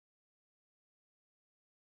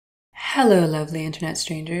Hello, lovely internet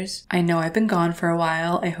strangers. I know I've been gone for a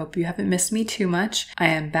while. I hope you haven't missed me too much. I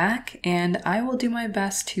am back, and I will do my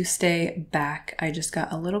best to stay back. I just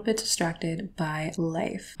got a little bit distracted by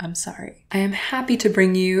life. I'm sorry. I am happy to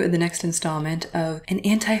bring you the next installment of An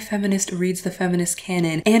Anti-Feminist Reads the Feminist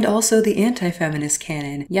Canon, and also the Anti-Feminist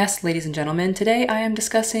Canon. Yes, ladies and gentlemen, today I am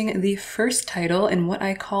discussing the first title in what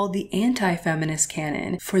I call the Anti-Feminist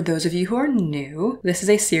Canon. For those of you who are new, this is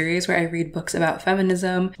a series where I read books about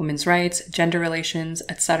feminism, women's rights, gender relations,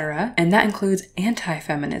 etc. And that includes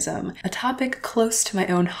anti-feminism, a topic close to my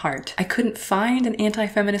own heart. I couldn't find an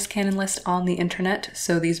anti-feminist canon list on the internet,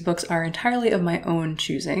 so these books are entirely of my own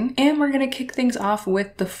choosing. And we're going to kick things off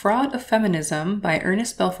with The Fraud of Feminism by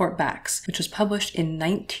Ernest Belfort Bax, which was published in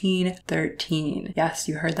 1913. Yes,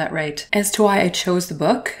 you heard that right. As to why I chose the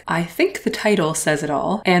book, I think the title says it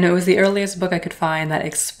all, and it was the earliest book I could find that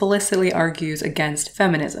explicitly argues against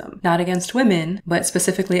feminism. Not against women, but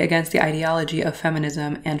specifically against the ideology of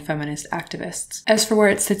feminism and feminist activists. As for where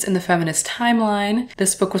it sits in the feminist timeline,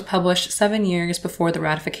 this book was published 7 years before the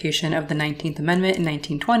ratification of the 19th Amendment in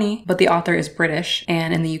 1920, but the author is British,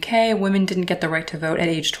 and in the UK, women didn't get the right to vote at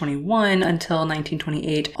age 21 until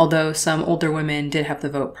 1928, although some older women did have the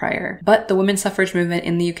vote prior. But the women's suffrage movement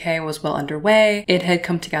in the UK was well underway. It had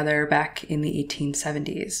come together back in the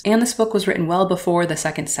 1870s. And this book was written well before The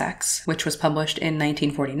Second Sex, which was published in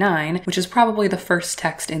 1949, which is probably the first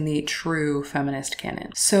text in the true feminist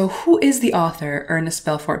canon. So who is the author, Ernest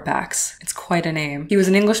Belfort Bax? It's quite a name. He was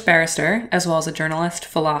an English barrister, as well as a journalist,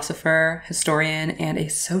 philosopher, historian, and a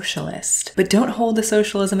socialist. But don't hold the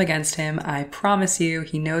socialism against him. I promise you,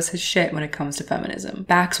 he knows his shit when it comes to feminism.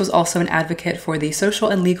 Bax was also an advocate for the social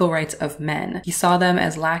and legal rights of men. He saw them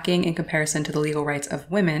as lacking in comparison to the legal rights of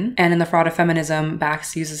women, and in The Fraud of Feminism,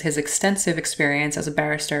 Bax uses his extensive experience as a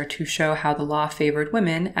barrister to show how the law favored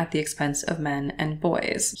women at the expense of men and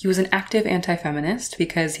boys. He was an active anti-feminist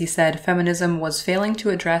because he said feminism was failing to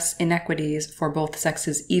address inequities for both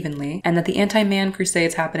sexes evenly, and that the anti-man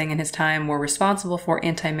crusades happening in his time were responsible for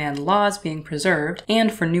anti-man laws being preserved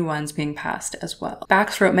and for new ones being passed as well.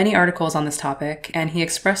 Bax wrote many articles on this topic, and he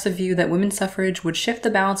expressed the view that women's suffrage would shift the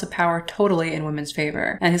balance of power totally in women's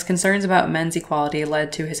favor, and his concerns about men's equality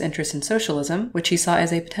led to his interest in socialism, which he saw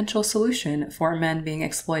as a potential solution for men being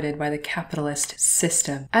exploited by the capitalist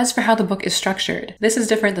system. As for how the book is structured, this is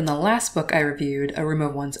different than the last book I reviewed, A Room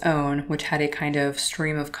of One's Own, which had a kind of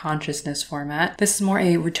stream of consciousness format. This is more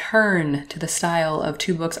a return to the style of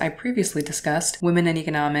two books I previously discussed, Women in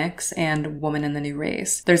Economics and Woman in the New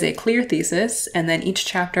Race. There's a clear thesis, and then each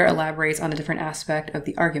chapter elaborates on a different aspect of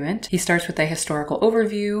the argument. He starts with a historical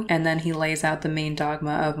overview, and then he lays out the main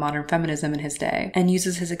dogma of modern feminism in his day, and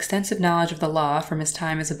uses his extensive knowledge of the law from his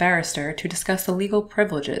time as a barrister to discuss the legal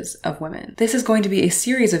privileges of women. This is going to be a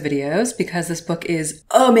series of videos because this book is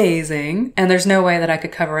amazing, and there's no way that I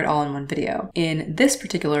could cover it all in one video. In this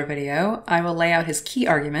particular video, I will lay out his key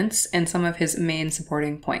arguments and some of his main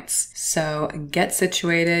supporting points. So get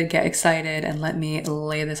situated, get excited, and let me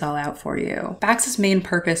lay this all out for you. Bax's main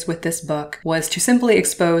purpose with this book was to simply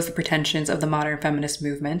expose the pretensions of the modern feminist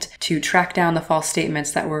movement, to track down the false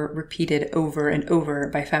statements that were repeated over and over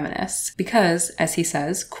by feminists. Because, as he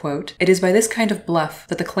says, quote, "It is by this kind of bluff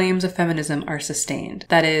that the claims of feminism are sustained."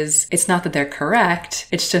 That is, it's not that they're correct,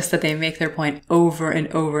 it's just that they make their point over and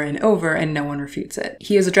over and over and no one refutes it.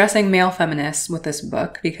 He is addressing male feminists with this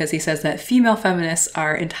book because he says that female feminists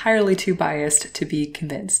are entirely too biased to be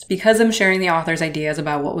convinced. Because I'm sharing the author's ideas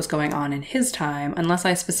about what was going on in his time, unless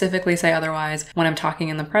I specifically say otherwise, when I'm talking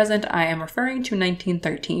in the present, I am referring to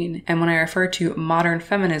 1913. And when I refer to modern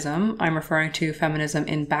feminism, I'm referring to feminism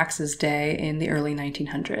in Bax's day in the early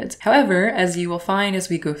 1900s. However, as you will find as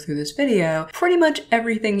we go through this video, pretty much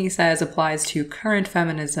everything he says applies to current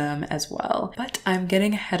feminism as well. But I'm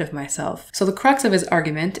getting ahead of myself. So the crux of his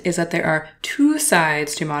argument is that there are two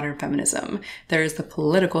sides to modern feminism. There is the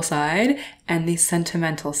political side and the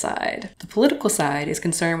sentimental side. The political side is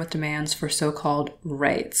concerned with demands for so-called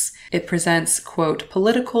rights. It presents, quote,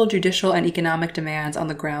 "political, judicial, and economic demands on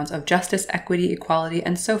the grounds of justice, equity, equality,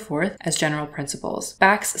 and so forth as general principles."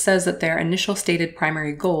 Bax says that their initial stated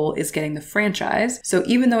primary goal is getting the franchise, so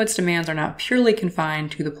even though its demands are not purely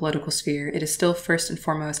confined to the political sphere, it is still first and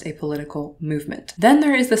foremost a political movement. Then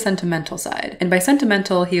there is the sentimental side, and by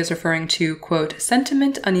sentimental he is referring to, quote,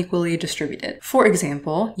 "sentiment unequally distributed." For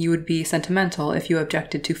example, you would be sentimental if you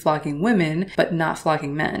objected to flogging women but not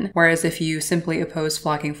flogging men, whereas if you simply opposed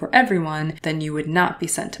flogging for everyone, then you would not be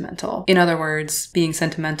sentimental. In other words, being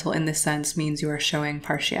sentimental in this sense means you are showing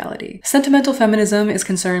partiality. Sentimental feminism is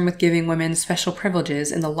concerned with giving women special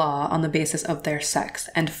privileges in the law on the basis of their sex,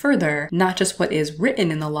 and further, not just what is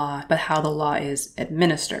written in the law, but how the law is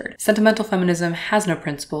administered. Sentimental feminism has no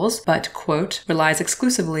principles, but, quote, relies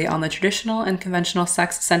exclusively on the traditional and conventional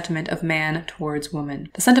sex sentiment of man towards woman.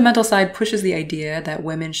 The sentimental side pushes the idea that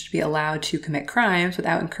women should be allowed to commit crimes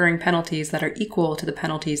without incurring penalties that are equal to the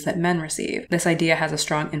penalties that men receive. This idea has a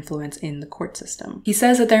strong influence in the court system. He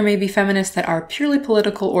says that there may be feminists that are purely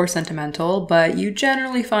political or sentimental, but you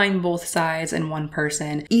generally find both sides in one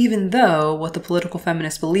person, even though what the political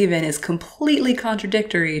feminists believe in is completely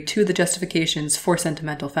contradictory to the justifications for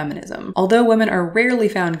sentimental feminism. Although women are rarely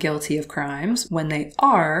found guilty of crimes, when they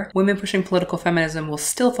are, women pushing political feminism will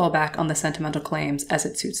still fall back on the sentimental claims as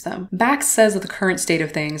it suits them. Bax says that the current state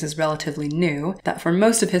of things is relatively new, that for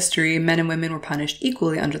most of history, men and women were punished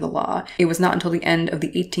equally under the law. It was not until the end of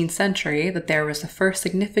the 18th century that there was the first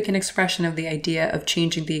significant expression of the idea of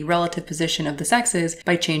changing the relative position of the sexes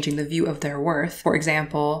by changing the view of their worth. For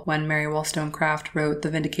example, when Mary Wollstonecraft wrote The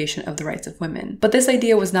Vindication of the Rights of Women. But this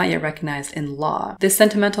idea was not yet recognized in law. This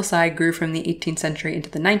sentimental side grew from the 18th century into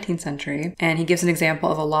the 19th century, and he gives an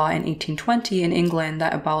example of a law in 1820 in England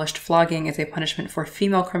that abolished flogging as a punishment for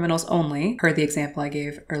female criminals only, per the example I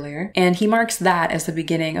gave earlier, and he marks that as the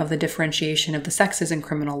beginning of the differentiation of the sexes in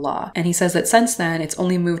criminal law. And he says that since then, it's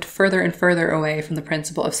only moved further and further away from the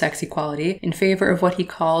principle of sex equality in favor of what he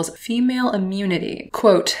calls female immunity.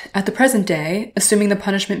 Quote, at the present day, assuming the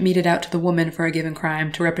punishment meted out to the woman for a given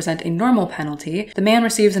crime to represent a normal penalty, the man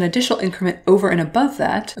receives an additional increment over and above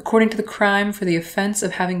that, according to the crime for the offense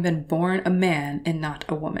of having been born a man and not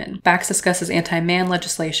a woman. Bax discusses anti-man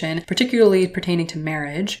legislation, particularly pertaining to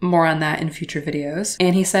marriage, more on that in future videos,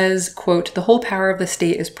 and he says, quote, the whole power of the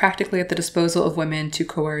state is practically at the disposal of women to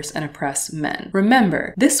coerce and oppress men.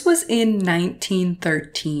 Remember, this was in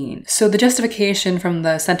 1913, so the justification from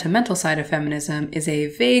the sentimental side of feminism is a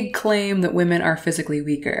vague claim that women are physically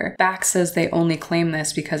weaker. Bax says they only claim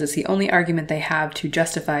this because it's the only argument they have to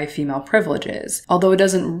justify female privileges, although it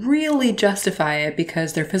doesn't really justify it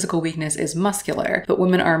because their physical weakness is muscular, but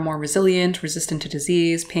women are more resilient, resistant to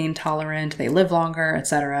disease, pain tolerant, they live longer,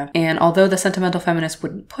 etc. And although the sentimental feminists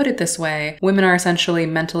wouldn't put it this way, women are essentially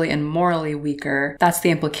mentally and morally weaker. That's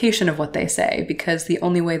the implication of what they say, because the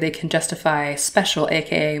only way they can justify special,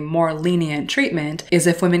 aka more lenient treatment, is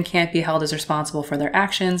if women can't be held as responsible for their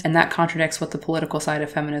actions, and that contradicts what the political side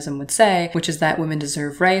of feminism would say, which is that women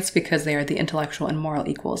deserve rights because they are the intellectual and moral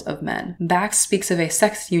equals of men. Bax speaks of a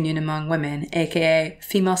sex union among women, aka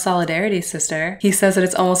female solidarity, sister. He says that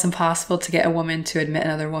it's almost impossible to get a woman to admit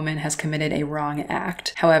another woman has committed a wrong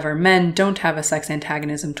act. However, men don't have a sex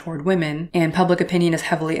antagonism toward women, and public opinion is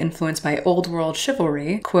heavily influenced by old world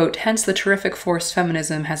chivalry, quote, hence the terrific force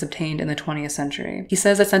feminism has obtained in the 20th century. He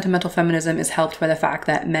says that sentimental feminism is helped by the fact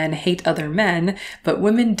that men hate other men, but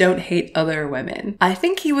women don't hate other women. I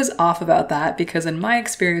think he was off about that because in my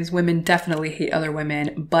experience, women definitely hate other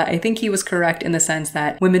women, but I think he was correct in the sense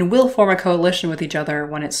that women will form a coalition with each other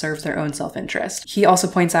when it serves their own self-interest. He also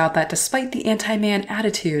points out that despite the anti-man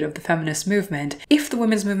attitude of the feminist movement, if the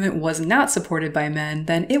women's movement was not supported by men,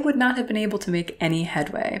 then it would not have been able to make any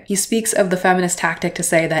headway. He speaks of the feminist tactic to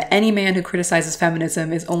say that any man who criticizes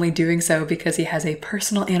feminism is only doing so because he has a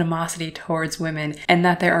personal animosity towards women and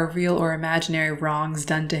that there are real or imaginary wrongs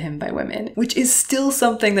done to him by women, which is still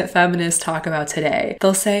something that feminists talk about today.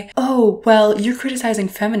 They'll say, oh, well, you're criticizing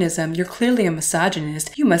feminism, you're clearly a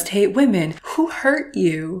misogynist, you must hate women, who hurt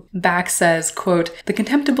you? Bax says, quote, the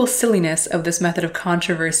contemptible silliness of this method of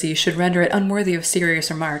controversy should render it unworthy of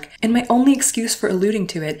serious remark, and my only excuse for alluding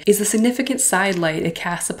to it is the significant sidelight it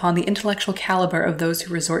casts upon the intellectual caliber of those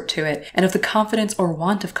who resort to it, and of the confidence or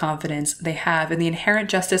want of confidence they have in the inherent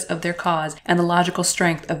justice of their cause and the logical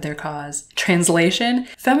strength of their cause. Translation?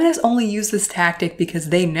 Feminists only use this tactic because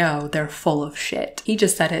they know they're full of shit. He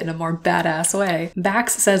just said it in a more badass way.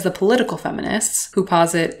 Bax says the political feminists, who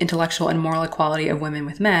posit intellectual and moral equality of women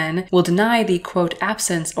with men, will deny the, quote,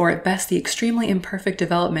 absence or at best the extremely imperfect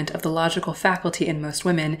development of the logical faculty in most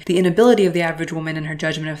women, the inability of the average woman in her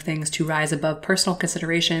judgment of things to rise above personal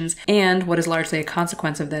considerations, and, what is largely a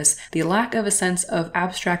consequence of this, the lack of a sense of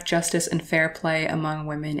abstract justice and fair play among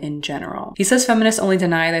women in general. He says feminists only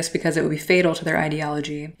deny this because it would be fatal to their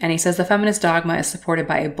ideology, and he says the feminist dogma is supported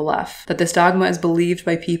by a bluff, that this dogma is believed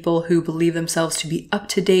by people who believe themselves to be up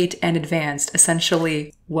to date and advanced,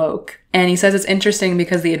 essentially woke. And he says it's interesting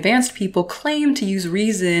because the advanced people claim to use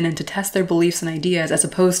reason and to test their beliefs and ideas as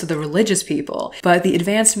opposed to the religious people. But the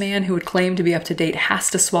advanced man who would claim to be up to date has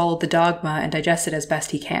to swallow the dogma and digest it as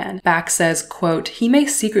best he can. Bax says, quote, he may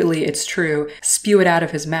secretly, it's true, spew it out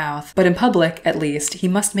of his mouth, but in public, at least, he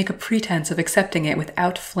must make a pretense of accepting it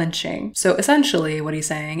without flinching. So essentially, what he's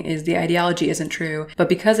saying is the ideology isn't true, but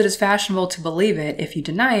because it is fashionable to believe it, if you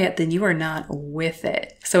deny it, then you are not with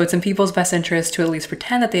it. So it's in people's best interest to at least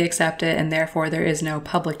pretend that they accept it, and therefore there is no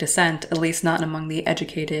public dissent, at least not among the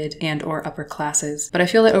educated and or upper classes. But I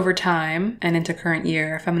feel that over time, and into current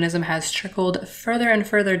year, feminism has trickled further and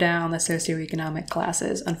further down the socioeconomic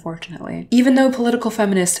classes, unfortunately. Even though political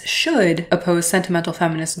feminists should oppose sentimental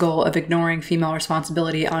feminists' goal of ignoring female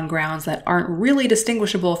responsibility on grounds that aren't really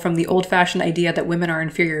distinguishable from the old-fashioned idea that women are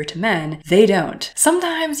inferior to men, they don't.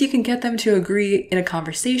 Sometimes you can get them to agree in a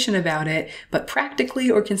conversation about it, but practically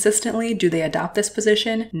or consistently, do they adopt this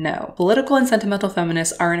position? No. Political and sentimental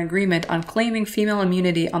feminists are in agreement on claiming female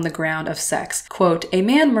immunity on the ground of sex. Quote, a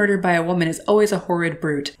man murdered by a woman is always a horrid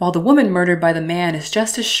brute, while the woman murdered by the man is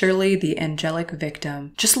just as surely the angelic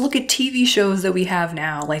victim. Just look at TV shows that we have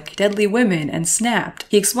now, like Deadly Women and Snapped.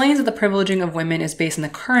 He explains that the privileging of women is based on the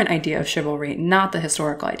current idea of chivalry, not the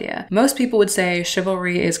historical idea. Most people would say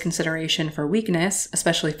chivalry is consideration for weakness,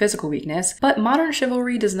 especially physical weakness, but modern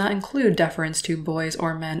chivalry does not include deference to boys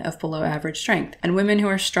or men of below average strength, and women who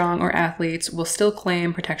are strong or athletes will still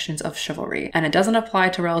claim protections of chivalry, and it doesn't apply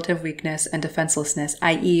to relative weakness and defenselessness,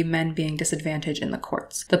 i.e. men being disadvantaged in the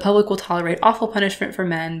courts. The public will tolerate awful punishment for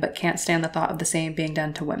men, but can't stand the thought of the same being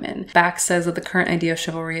done to women. Bax says that the current idea of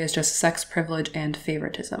chivalry is just sex privilege and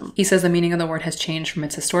favoritism. He says the meaning of the word has changed from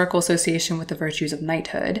its historical association with the virtues of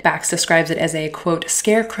knighthood. Bax describes it as a, quote,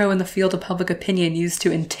 scarecrow in the field of public opinion used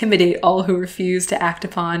to intimidate all who refuse to act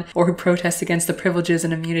upon or who protest against the privileges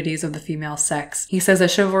and immunities of the female sex. He says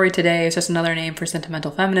that chivalry today is just another name for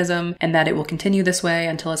sentimental feminism, and that it will continue this way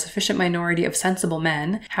until a sufficient minority of sensible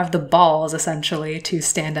men have the balls, essentially, to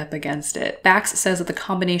stand up against it. Bax says that the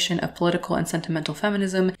combination of political and sentimental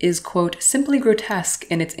feminism is, quote, simply grotesque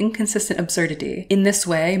in its inconsistent absurdity. In this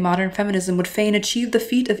way, modern feminism would fain achieve the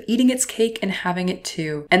feat of eating its cake and having it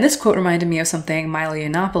too. And this quote reminded me of something Milo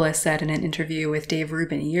Yiannopoulos said in an interview with Dave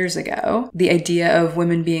Rubin years ago. The idea of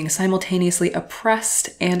women being simultaneously oppressed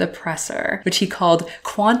and oppressor, which he called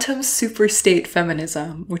quantum superstate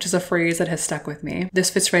feminism, which is a phrase that has stuck with me. This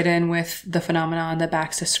fits right in with the phenomenon that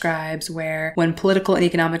Bax describes, where when political and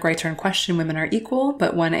economic rights are in question, women are equal,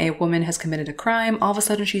 but when a woman has committed a crime, all of a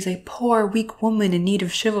sudden she's a poor, weak woman in need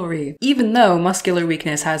of chivalry. Even though muscular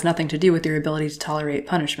weakness has nothing to do with your ability to tolerate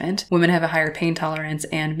punishment, women have a higher pain tolerance,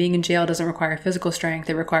 and being in jail doesn't require physical strength,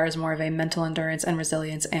 it requires more of a mental endurance and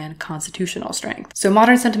resilience and constitutional strength. So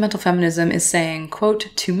modern sentimental feminism is saying, quote,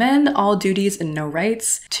 to men all duties and no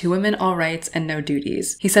rights, to women all rights and no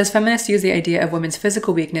duties. He says feminists use the idea of women's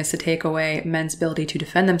physical weakness to take away men's ability to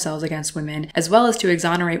defend themselves against women, as well as to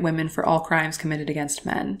exonerate women for all crimes committed against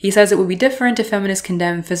men. He says it would be different if feminists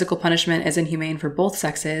condemn physical punishment as inhumane for both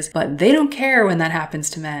sexes, but they don't care when that happens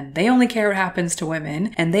to men. They only care what happens to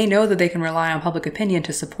women, and they know that they can rely on public opinion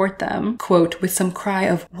to support them, quote, with some cry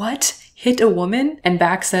of, what? Hit a woman? And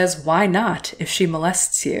Bax says, why not if she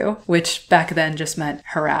molests you? Which back then just meant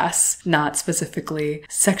harass, not specifically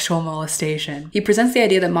sexual molestation. He presents the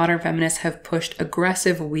idea that modern feminists have pushed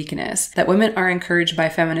aggressive weakness, that women are encouraged by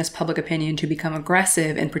feminist public opinion to become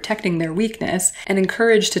aggressive in protecting their weakness, and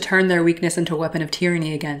encouraged to turn their weakness into a weapon of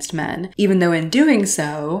tyranny against men, even though in doing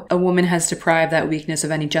so, a woman has deprived that weakness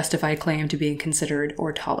of any justified claim to being considered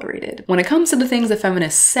or tolerated. When it comes to the things that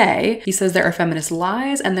feminists say, he says there are feminist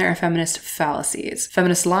lies and there are feminist fallacies.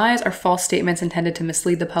 Feminist lies are false statements intended to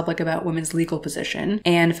mislead the public about women's legal position,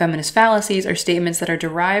 and feminist fallacies are statements that are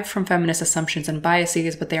derived from feminist assumptions and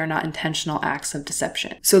biases, but they are not intentional acts of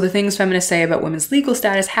deception. So the things feminists say about women's legal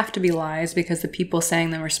status have to be lies because the people saying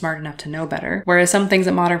them are smart enough to know better, whereas some things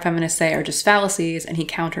that modern feminists say are just fallacies, and he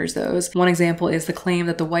counters those. One example is the claim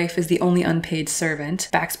that the wife is the only unpaid servant.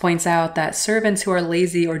 Bax points out that servants who are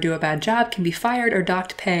lazy or do a bad job can be fired or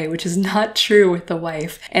docked pay, which is not true with the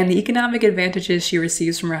wife, and the economic advantages she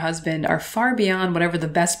receives from her husband are far beyond whatever the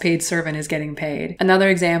best paid servant is getting paid. Another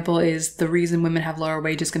example is the reason women have lower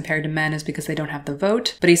wages compared to men is because they don't have the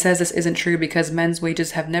vote, but he says this isn't true because men's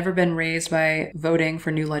wages have never been raised by voting for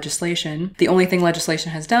new legislation. The only thing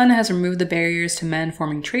legislation has done has removed the barriers to men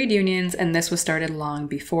forming trade unions, and this was started long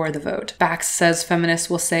before the vote. Bax says feminists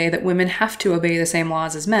will say that women have to obey the same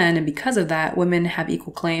laws as men, and because of that, women have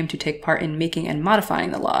equal claim to take part in making and modifying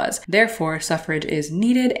the laws. Therefore, suffrage is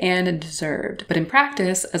needed and and deserved. But in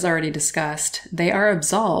practice, as already discussed, they are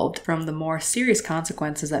absolved from the more serious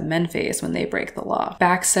consequences that men face when they break the law.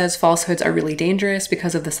 Bax says falsehoods are really dangerous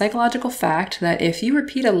because of the psychological fact that if you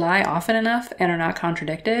repeat a lie often enough and are not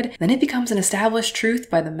contradicted, then it becomes an established truth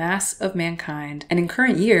by the mass of mankind. And in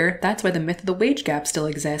current year, that's why the myth of the wage gap still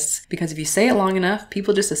exists, because if you say it long enough,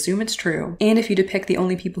 people just assume it's true. And if you depict the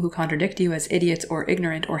only people who contradict you as idiots or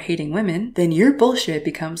ignorant or hating women, then your bullshit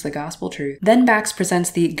becomes the gospel truth. Then Bax presents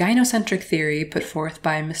the gynocentric theory put forth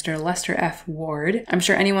by Mr. Lester F. Ward. I'm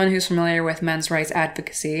sure anyone who's familiar with men's rights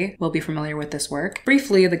advocacy will be familiar with this work.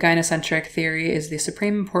 Briefly, the gynocentric theory is the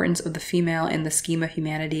supreme importance of the female in the scheme of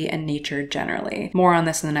humanity and nature generally. More on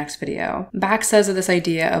this in the next video. Bax says that this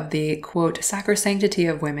idea of the, quote, sacrosanctity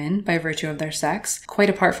of women by virtue of their sex, quite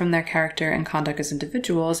apart from their character and conduct as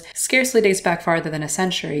individuals, scarcely dates back farther than a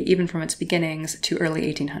century, even from its beginnings to early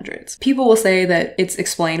 1800s. People will say that it's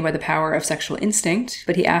explained by the power of sexual instinct,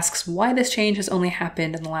 but he asks why this change has only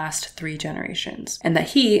happened in the last 3 generations, and that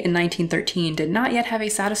he, in 1913, did not yet have a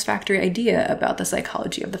satisfactory idea about the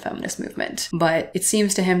psychology of the feminist movement. But it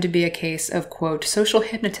seems to him to be a case of, quote, social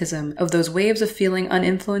hypnotism of those waves of feeling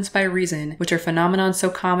uninfluenced by reason, which are phenomenon so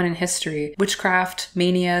common in history, witchcraft,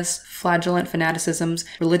 manias, flagellant fanaticisms,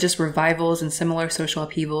 religious revivals, and similar social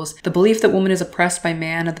upheavals, the belief that woman is oppressed by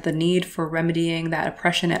man and that the need for remedying that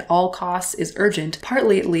oppression at all costs is urgent,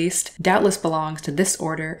 partly at least, doubtless belongs to this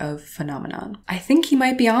order of phenomenon. I think he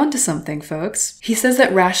might be onto something, folks. He says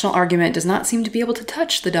that rational argument does not seem to be able to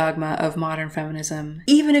touch the dogma of modern feminism,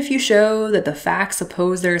 even if you show that the facts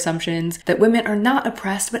oppose their assumptions, that women are not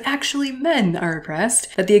oppressed, but actually men are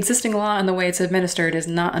oppressed, that the existing law and the way it's administered is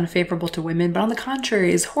not unfavorable to women, but on the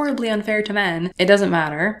contrary is horribly unfair to men. It doesn't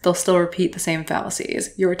matter. They'll still repeat the same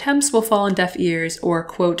fallacies. Your attempts will fall on deaf ears, or,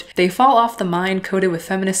 quote, they fall off the mind coated with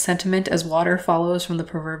feminist sentiment as water follows from the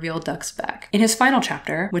proverbial duck's back. In his final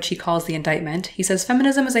chapter, which he calls the indictment, he says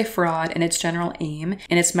feminism is a fraud in its general aim,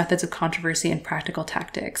 in its methods of controversy and practical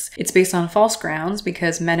tactics. It's based on false grounds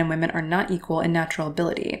because men and women are not equal in natural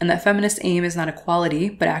ability, and that feminist aim is not equality,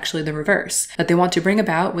 but actually the reverse, that they want to bring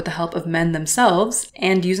about with the help of men themselves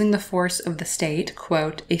and using the force of the state,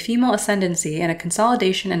 quote, a female ascendancy and a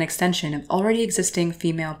consolidation and extension of already existing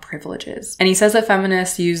female privileges. And he says that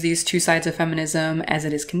feminists use these two sides of feminism as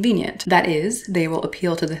it is convenient. That is, they will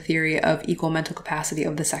appeal to the theory of equal mental capacity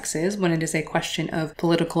of the sexes when it is a question of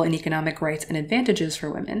political and economic rights and advantages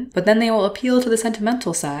for women, but then they will appeal to the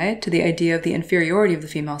sentimental side, to the idea of the inferiority of the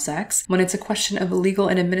female sex, when it's a question of legal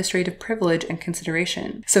and administrative privilege and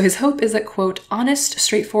consideration. So his hope is that, quote, honest,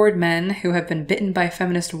 straightforward men who have been bitten by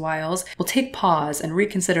feminist wiles will take pause and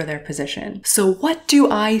reconsider their position. So what do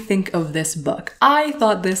I think of this book? I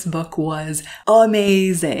thought this book was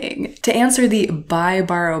amazing. To answer the buy,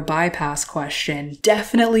 borrow, bypass question,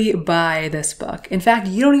 definitely buy this book. In fact,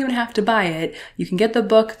 you don't even have to buy it. You can get the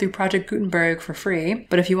book through Project Gutenberg for free,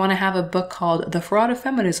 but if you want to have a book called The Fraud of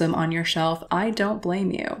Feminism on your shelf, I don't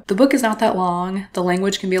blame you. The book is not that long. The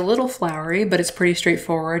language can be a little flowery, but it's pretty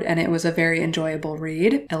straightforward, and it was a very enjoyable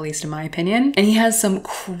read, at least in my opinion. And he has some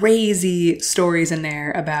crazy stories in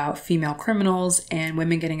there about female criminals and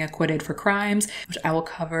women getting acquitted for crimes, which I will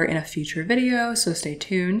cover in a future video, so stay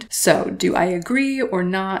tuned. So, do I agree or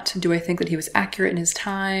not? Do I think that he was accurate in his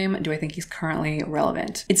time? Do I think he's currently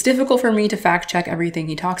relevant? It's difficult for me to fact check everything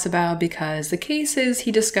he talks about because the cases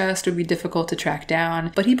he discussed would be difficult to track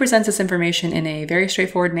down, but he presents this information in a very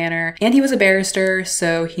straightforward manner, and he was a barrister,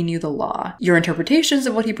 so he knew the law. Your interpretations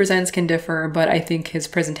of what he presents can differ, but I think his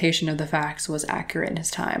presentation of the facts was accurate in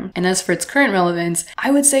his time. And as for its current relevance,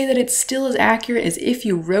 I would say that it's still as accurate as if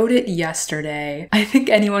you wrote it yesterday. I think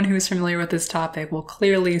anyone who's familiar with this topic will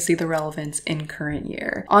clearly see the relevance in current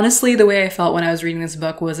year. Honestly, the way I felt when I was reading this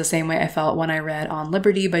book was the same way I felt when I read On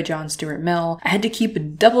Liberty by John Stuart Mill. I had to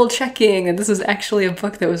keep double checking that this was actually a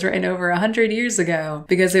book that was written over 100 years ago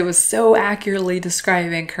because it was so accurately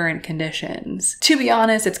describing current conditions. To be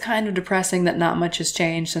honest, it's kind of depressing that not much has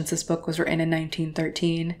changed since this book was written in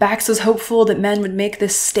 1913. Bax was hopeful that men would make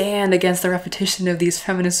this stand against the repetition of these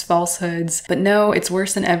feminist falsehoods, but no, it's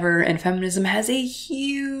worse than ever, and feminism has a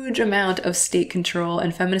huge amount of state control,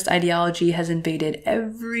 and feminist ideology has invaded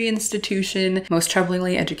every institution, most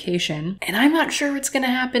troublingly education, and I'm not sure what's gonna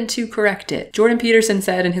happen to correct it. Jordan Peterson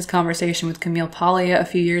said in his conversation with Camille Paglia a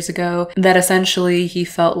few years ago that essentially he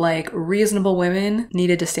felt like reasonable women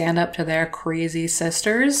needed to stand up to their crazy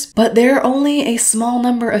sisters, but there are only a small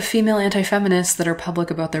number of female anti-feminists that are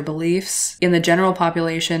public about their beliefs. In the general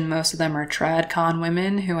population, most of them are tradcon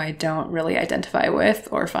women who I don't really identify with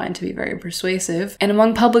or find to be very persuasive. And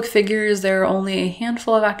among public figures, there are only a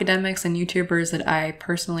handful of academics and YouTubers that I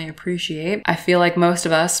personally appreciate. I feel like most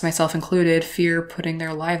of us, myself included, fear fear putting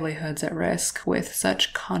their livelihoods at risk with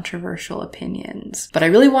such controversial opinions. But I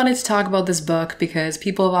really wanted to talk about this book because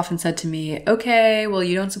people have often said to me, okay, well,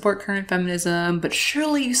 you don't support current feminism, but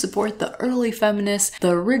surely you support the early feminists,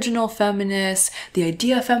 the original feminists, the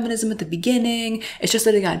idea of feminism at the beginning. It's just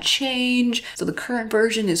that it got changed, so the current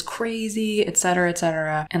version is crazy, etc.,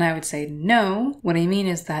 etc. And I would say no. What I mean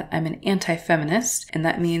is that I'm an anti-feminist, and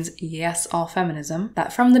that means yes, all feminism.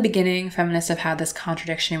 That from the beginning, feminists have had this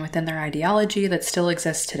contradiction within their ideology that still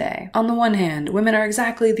exists today. On the one hand, women are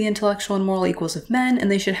exactly the intellectual and moral equals of men,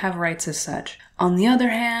 and they should have rights as such. On the other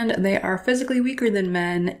hand, they are physically weaker than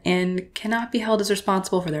men and cannot be held as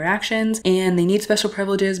responsible for their actions, and they need special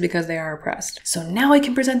privileges because they are oppressed. So now I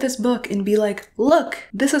can present this book and be like, look,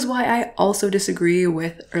 this is why I also disagree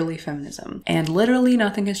with early feminism. And literally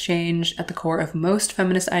nothing has changed at the core of most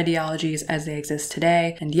feminist ideologies as they exist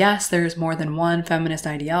today. And yes, there's more than one feminist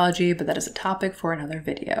ideology, but that is a topic for another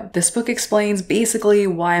video. This book explains basically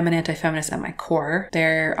why I'm an anti-feminist at my core.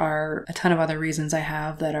 There are a ton of other reasons I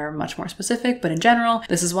have that are much more specific, but in general,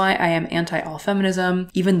 this is why I am anti-all feminism,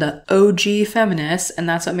 even the OG feminists, and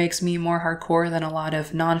that's what makes me more hardcore than a lot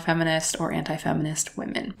of non-feminist or anti-feminist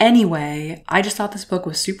women. Anyway, I just thought this book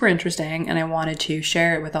was super interesting and I wanted to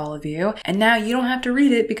share it with all of you, and now you don't have to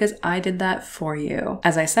read it because I did that for you.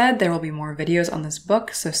 As I said, there will be more videos on this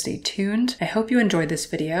book, so stay tuned. I hope you enjoyed this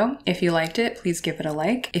video. If you liked it, please give it a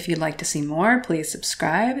like. If you'd like to see more, please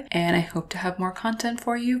subscribe, and I hope to have more content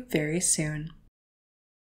for you very soon.